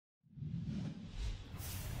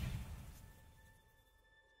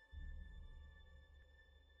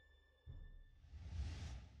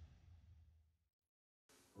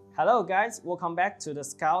Hello guys, welcome back to the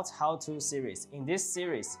Scout How-To series. In this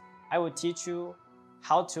series, I will teach you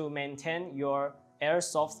how to maintain your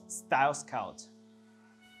Airsoft style Scout.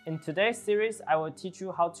 In today's series, I will teach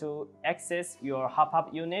you how to access your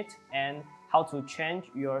hop-up unit and how to change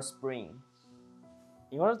your spring.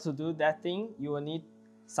 In order to do that thing, you will need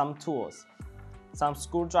some tools. Some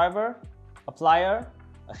screwdriver, a plier,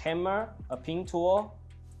 a hammer, a pin tool,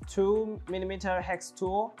 2mm hex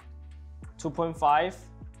tool, 2.5,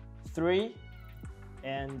 3,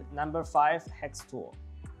 and number 5 hex tool.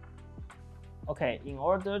 Okay, in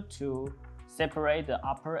order to separate the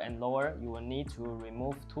upper and lower, you will need to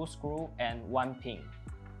remove 2 screws and 1 pin.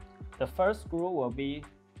 The first screw will be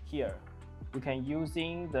here. You can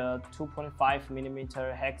using the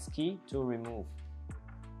 2.5mm hex key to remove.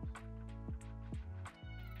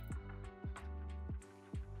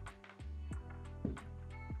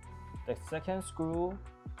 The second screw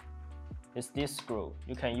is this screw.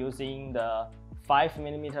 You can using the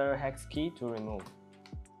 5mm hex key to remove.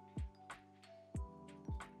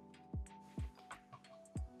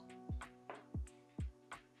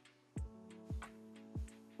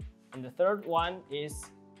 And the third one is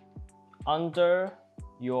under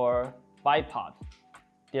your bipod.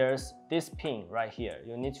 There's this pin right here.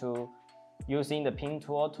 You need to using the pin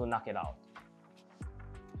tool to knock it out.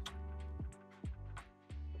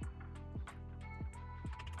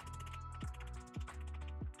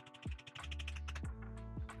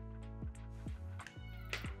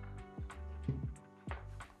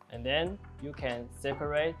 And then you can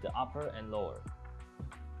separate the upper and lower.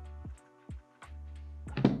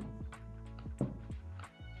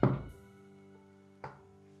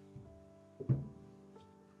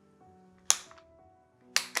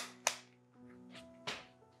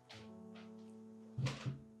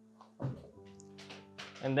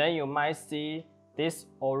 And then you might see this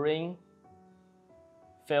O-ring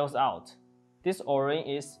falls out. This O-ring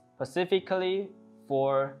is specifically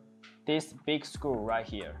for this big screw right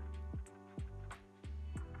here.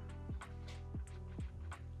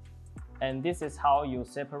 And this is how you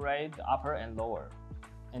separate the upper and lower.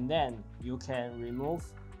 And then you can remove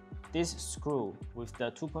this screw with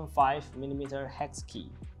the 2.5mm hex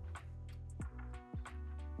key.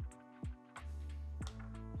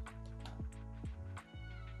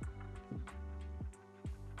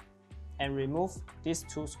 And remove these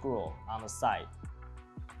 2 screws on the side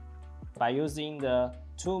by using the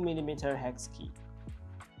 2mm hex key.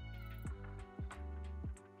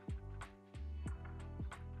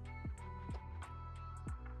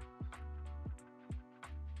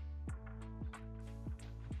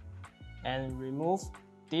 And remove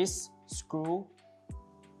this screw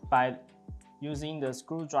by using the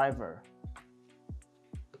screwdriver.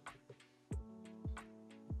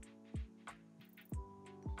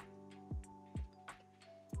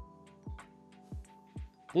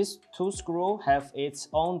 These 2 screws have its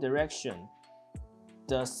own direction.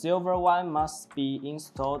 The silver one must be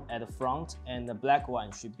installed at the front and the black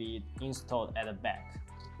one should be installed at the back.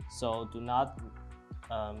 So do not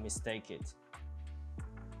mistake it.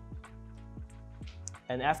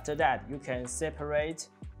 And after that, you can separate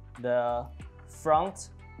the front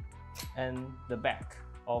and the back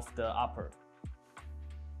of the upper.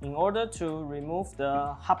 In order to remove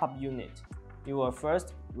the hop-up unit, you will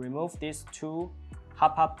first remove these 2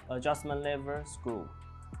 hop-up adjustment lever screw.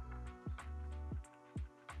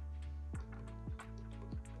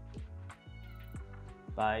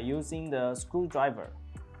 By using the screwdriver.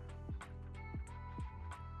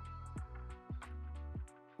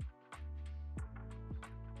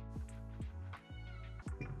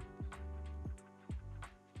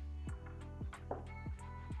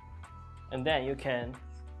 And then you can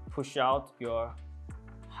push out your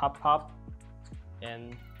hop-up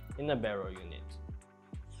and inner barrel unit.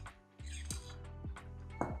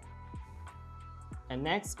 And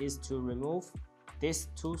next is to remove these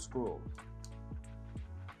 2 screws.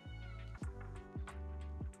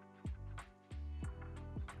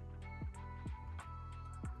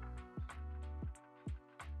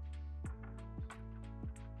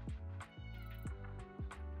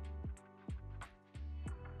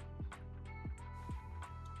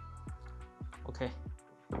 Okay.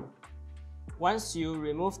 Once you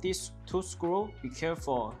remove these 2 screws, be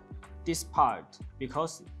careful this part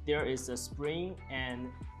because there is a spring and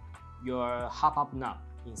your hop-up knob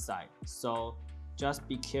inside. So just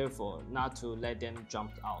be careful not to let them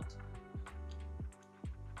jump out.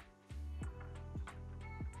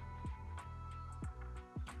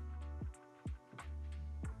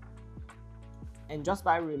 And just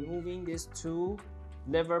by removing these 2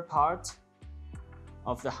 lever parts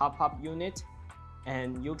of the hop-up unit,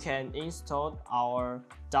 and you can install our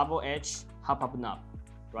double-edged hop-up knob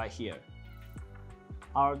right here.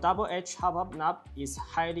 Our double-edged hop-up knob is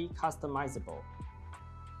highly customizable.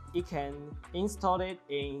 You can install it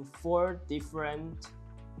in 4 different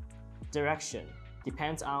directions.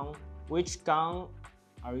 Depends on which gun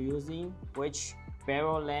are you using, which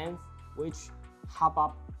barrel length, which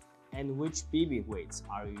hop-up, and which BB weights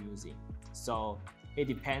are you using. So it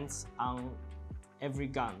depends on every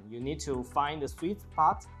gun. You need to find the sweet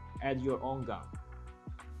spot at your own gun.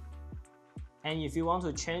 And if you want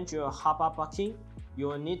to change your hop-up bucking, you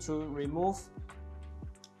will need to remove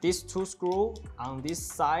these 2 screws on this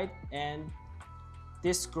side and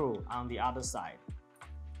this screw on the other side.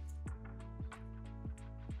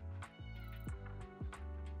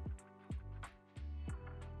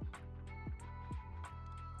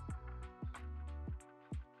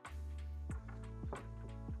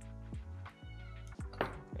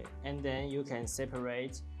 Okay. And then you can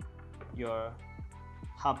separate your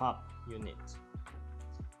hop-up unit.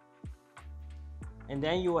 And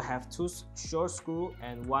then you will have 2 short screws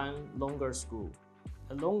and 1 longer screw.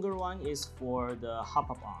 The longer one is for the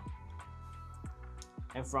hop-up arm.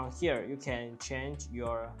 And from here, you can change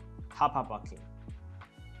your hop-up bucking.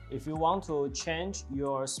 If you want to change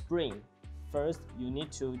your spring, first you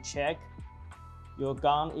need to check your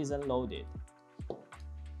gun isn't loaded.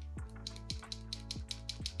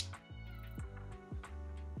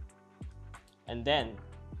 And then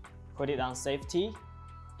put it on safety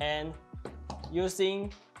and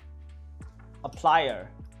using a plier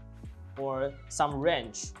or some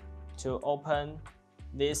wrench to open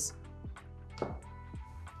this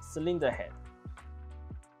cylinder head.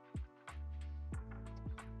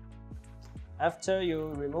 After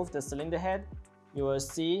you remove the cylinder head, you will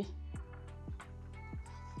see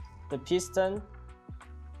the piston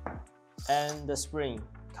and the spring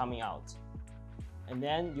coming out. And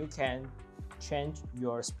then you can change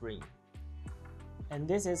your spring. And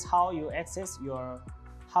this is how you access your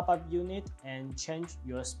hop-up unit and change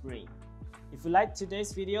your spring. If you liked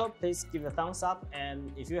today's video, please give a thumbs up, and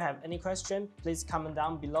if you have any question, please comment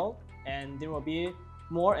down below, and there will be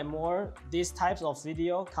more and more these types of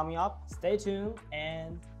video coming up. Stay tuned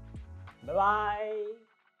and bye bye.